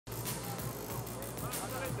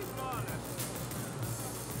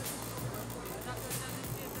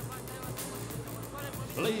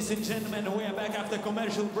Ladies and gentlemen, we are back after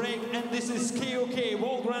commercial break, and this is KOK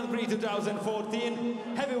World Grand Prix 2014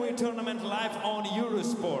 Heavyweight Tournament live on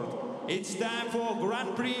Eurosport. It's time for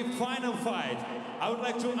Grand Prix final fight. I would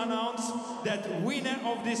like to announce that winner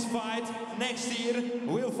of this fight next year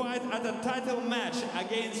will fight at a title match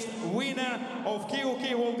against winner of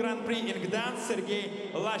KOK World Grand Prix in Gdansk,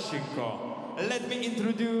 Sergei Lashchenko. Let me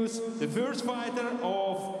introduce the first fighter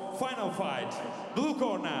of final fight. Blue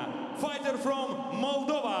corner, fighter from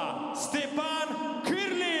Moldova, Stepan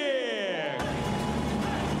Cirlig.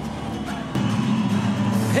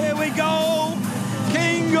 Here we go,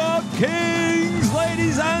 King of Kings,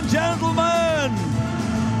 ladies and gentlemen,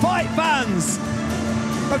 fight fans,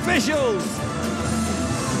 officials.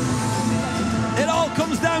 It all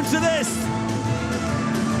comes down to this.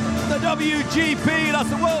 The WGP, that's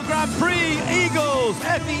the World Grand Prix, Eagles,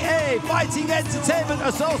 FEA, Fighting Entertainment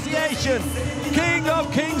Association, King of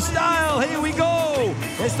Kings style, here we go.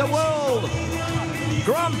 It's the World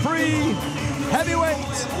Grand Prix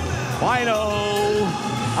Heavyweight Final.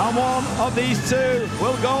 And one of these two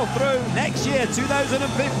will go through next year,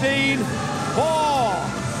 2015, for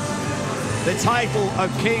the title of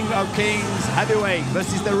King of Kings Heavyweight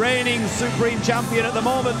versus the reigning Supreme Champion at the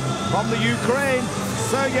moment from the Ukraine,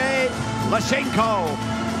 Sergei Lashchenko.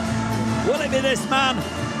 Will it be this man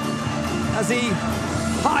as he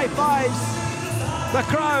high-fives the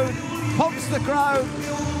crowd, pumps the crowd?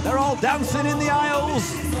 They're all dancing in the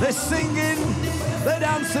aisles, they're singing, they're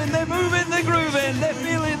dancing, they're moving, they're grooving, they're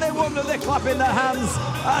feeling, they wonder, they're clapping their hands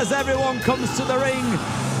as everyone comes to the ring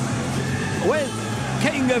with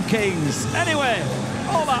King of Kings. Anyway,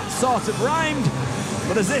 all that sort of rhymed,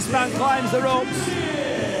 but as this man climbs the ropes,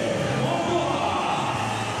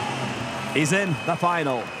 he's in the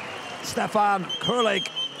final. Stepan Cirlig.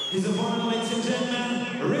 His opponent, ladies and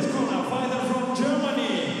gentlemen, red corner, fighter from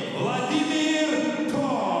Germany, Vladimir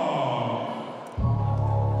Tok.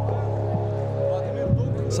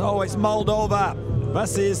 So it's Moldova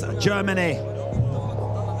versus Germany.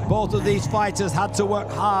 Both of these fighters had to work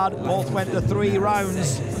hard. Both went to 3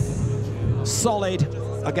 rounds, solid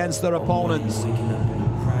against their opponents.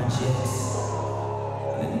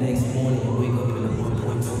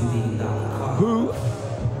 Who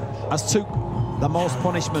has took the most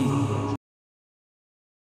punishment?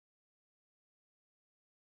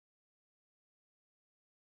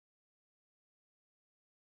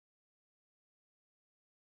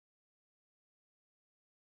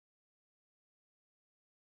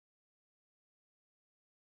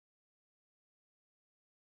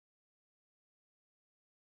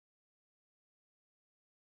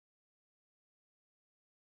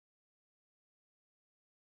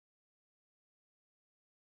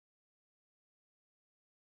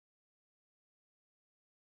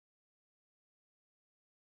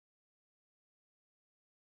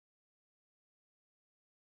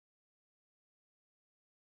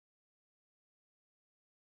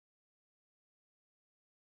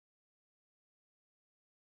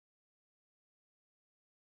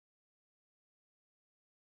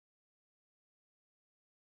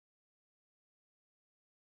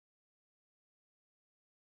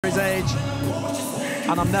 His age,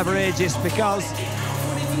 and I'm never ageist because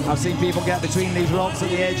I've seen people get between these ropes at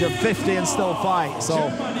the age of 50 and still fight, so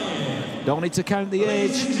don't need to count the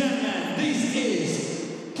age. This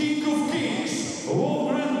is King of Kings World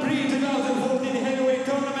Grand Prix 2014 Heavyweight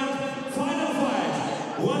Tournament final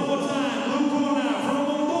fight. One more time, blue corner from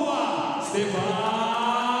Moldova, Stepan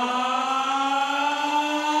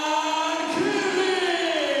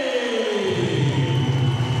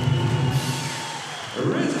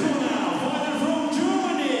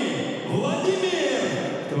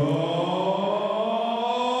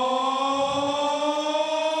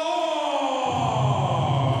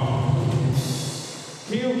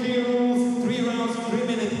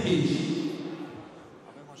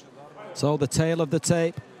So the tail of the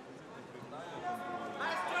tape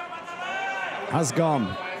has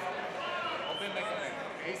gone.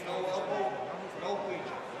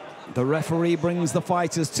 The referee brings the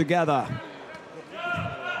fighters together.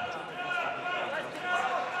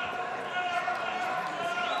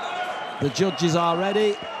 The judges are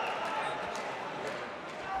ready.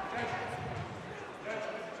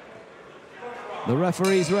 The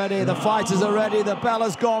referee's ready, the fighters are ready, the bell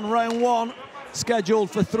has gone, round 1. Scheduled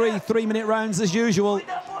for 3 3-minute rounds as usual.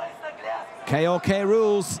 KOK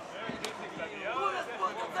rules.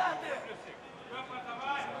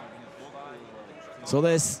 So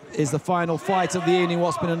this is the final fight of the evening.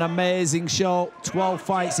 What's been an amazing show. 12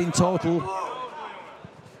 fights in total.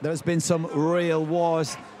 There's been some real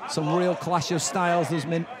wars, some real clash of styles. There's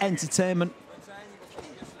been entertainment.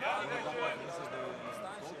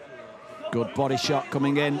 Good body shot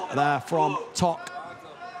coming in there from Tok.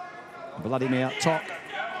 Vladimir Tok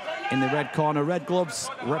in the red corner, red gloves,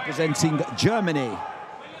 representing Germany.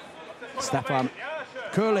 Stepan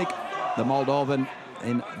Cirlig, the Moldovan,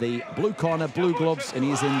 in the blue corner, blue gloves, and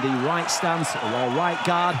he's in the right stance, or right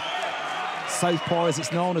guard. Southpaw, as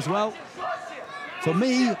it's known as well. For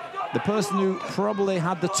me, the person who probably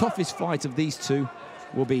had the toughest fight of these two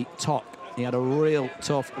will be Tok. He had a real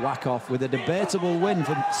tough whack-off with a debatable win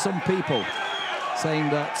from some people, saying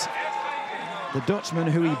that the Dutchman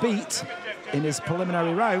who he beat in his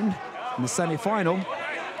preliminary round, in the semi-final,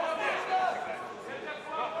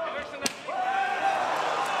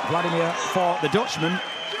 Vladimir fought the Dutchman,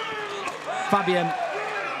 Fabian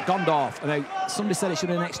Gondorf. Now, somebody said it should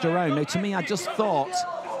have been an extra round. Now, to me, I just thought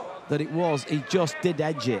that it was, he just did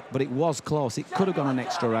edge it, but it was close. It could have gone an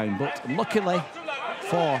extra round, but luckily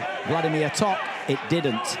for Vladimir Tok, it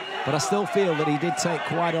didn't. But I still feel that he did take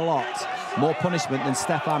quite a lot more punishment than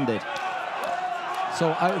Stepan did. So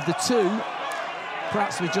out of the two,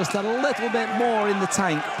 perhaps we just had a little bit more in the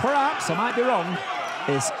tank. Perhaps, I might be wrong,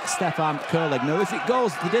 is Stepan Cirlig. Now, if it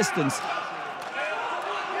goes the distance,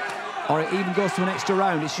 or it even goes to an extra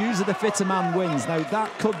round, it's usually the fitter man wins. Now,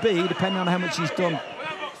 that could be, depending on how much he's done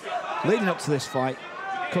leading up to this fight,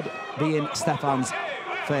 could be in Stepan's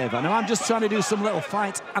favour. Now, I'm just trying to do some little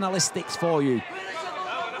fight analytics for you.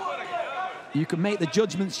 You can make the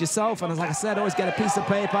judgments yourself, and as like I said, always get a piece of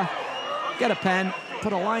paper, get a pen,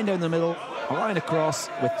 put a line down the middle, a line across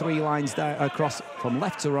with 3 lines down across from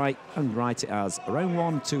left to right, and write it as round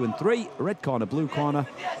 1, 2, and 3, red corner, blue corner,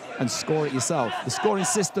 and score it yourself. The scoring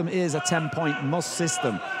system is a 10-point must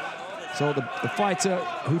system. So the fighter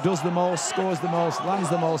who does the most, scores the most, lands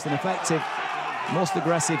the most, and effective, most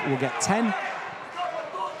aggressive, will get 10.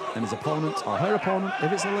 And his opponent, or her opponent,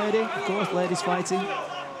 if it's a lady, of course, ladies fighting,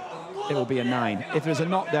 it will be a 9. If there's a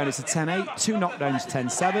knockdown, it's a 10-8. 2 knockdowns,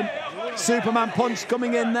 10-7. Superman punch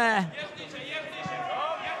coming in there.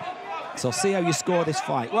 So see how you score this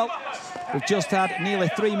fight. Well, we've just had nearly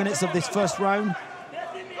 3 minutes of this first round.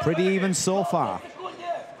 Pretty even so far.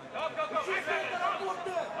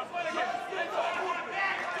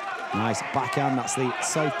 Nice backhand, that's the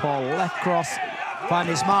southpaw left cross.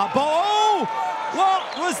 Finding smart ball. Oh!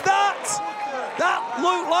 What was that? That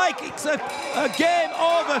looked like it's a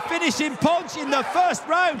game-over finishing punch in the first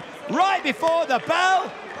round, right before the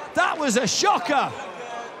bell. That was a shocker.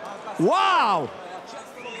 Wow!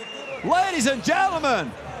 Ladies and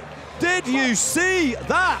gentlemen, did you see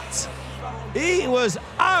that? He was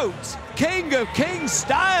out, King of Kings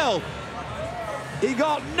style. He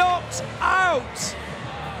got knocked out.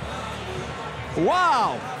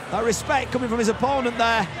 Wow, that respect coming from his opponent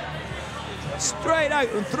there. Straight out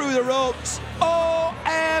and through the ropes.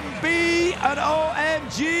 OMB and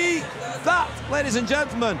OMG. That, ladies and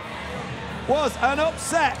gentlemen, was an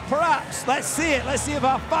upset, perhaps. Let's see it. Let's see if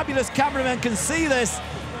our fabulous cameramen can see this.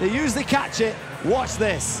 They usually catch it. Watch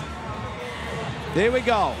this. Here we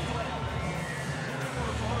go.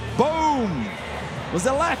 Boom. Was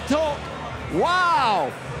the left hook.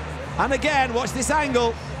 Wow. And again, watch this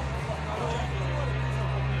angle.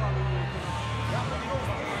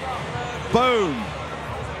 Boom.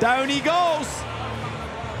 Down he goes.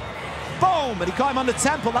 Boom. And he caught him on the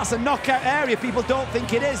temple. That's a knockout area. People don't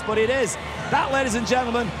think it is, but it is. That, ladies and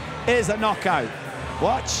gentlemen, is a knockout.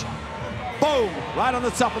 Watch. Boom. Right on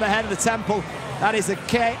the top of the head of the temple. That is a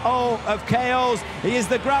KO of KOs. He is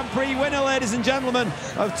the Grand Prix winner, ladies and gentlemen,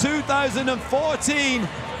 of 2014.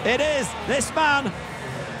 It is this man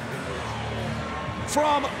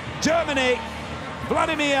from Germany,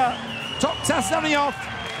 Vladimir Tok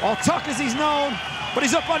or Tok as he's known, but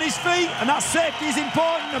he's up on his feet, and that safety is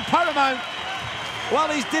important and paramount. Well,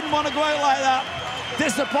 he didn't want to go out like that.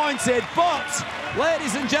 Disappointed, but,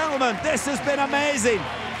 ladies and gentlemen, this has been amazing.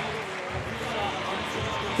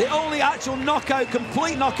 The only actual knockout,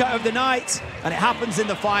 complete knockout of the night, and it happens in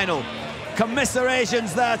the final.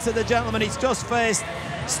 Commiserations there to the gentleman he's just faced,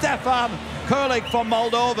 Stepan Cirlig from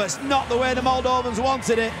Moldova. It's not the way the Moldovans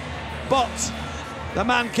wanted it, but the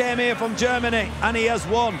man came here from Germany and he has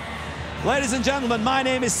won. Ladies and gentlemen, my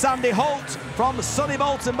name is Sandy Holt from sunny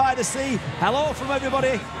Bolton by the Sea. Hello from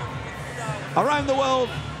everybody around the world.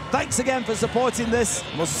 Thanks again for supporting this.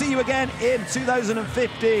 We'll see you again in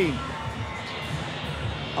 2015.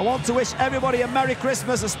 I want to wish everybody a Merry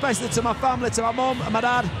Christmas, especially to my family, to my mum and my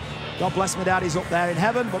dad. God bless my dad, he's up there in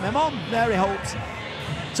heaven, but my mum, Mary Holt.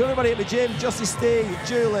 To everybody at the gym, Jussie Steve,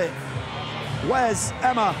 Julie, Wes,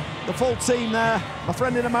 Emma, the full team there, my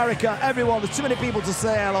friend in America, everyone. There's too many people to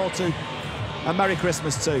say hello to. And Merry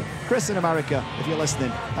Christmas too. Chris in America, if you're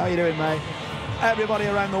listening. How are you doing, mate? Everybody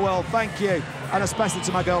around the world, thank you. and especially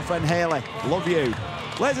to my girlfriend Hayley. Love you.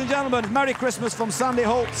 Ladies and gentlemen, Merry Christmas from Sandy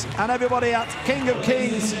Holt and everybody at King of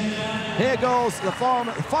Kings. Here goes the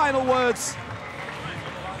final words.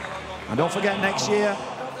 And don't forget, next year,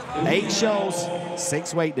 8 shows,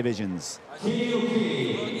 6 weight divisions. KOK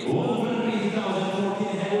World Grand Prix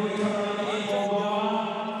 2014 heavyweight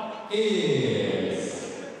tournament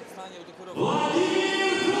is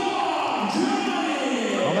Vladimir Tok,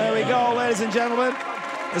 Germany. Well, there we go, ladies and gentlemen.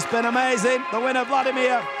 It's been amazing. The winner,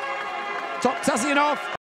 Vladimir Tok Rules.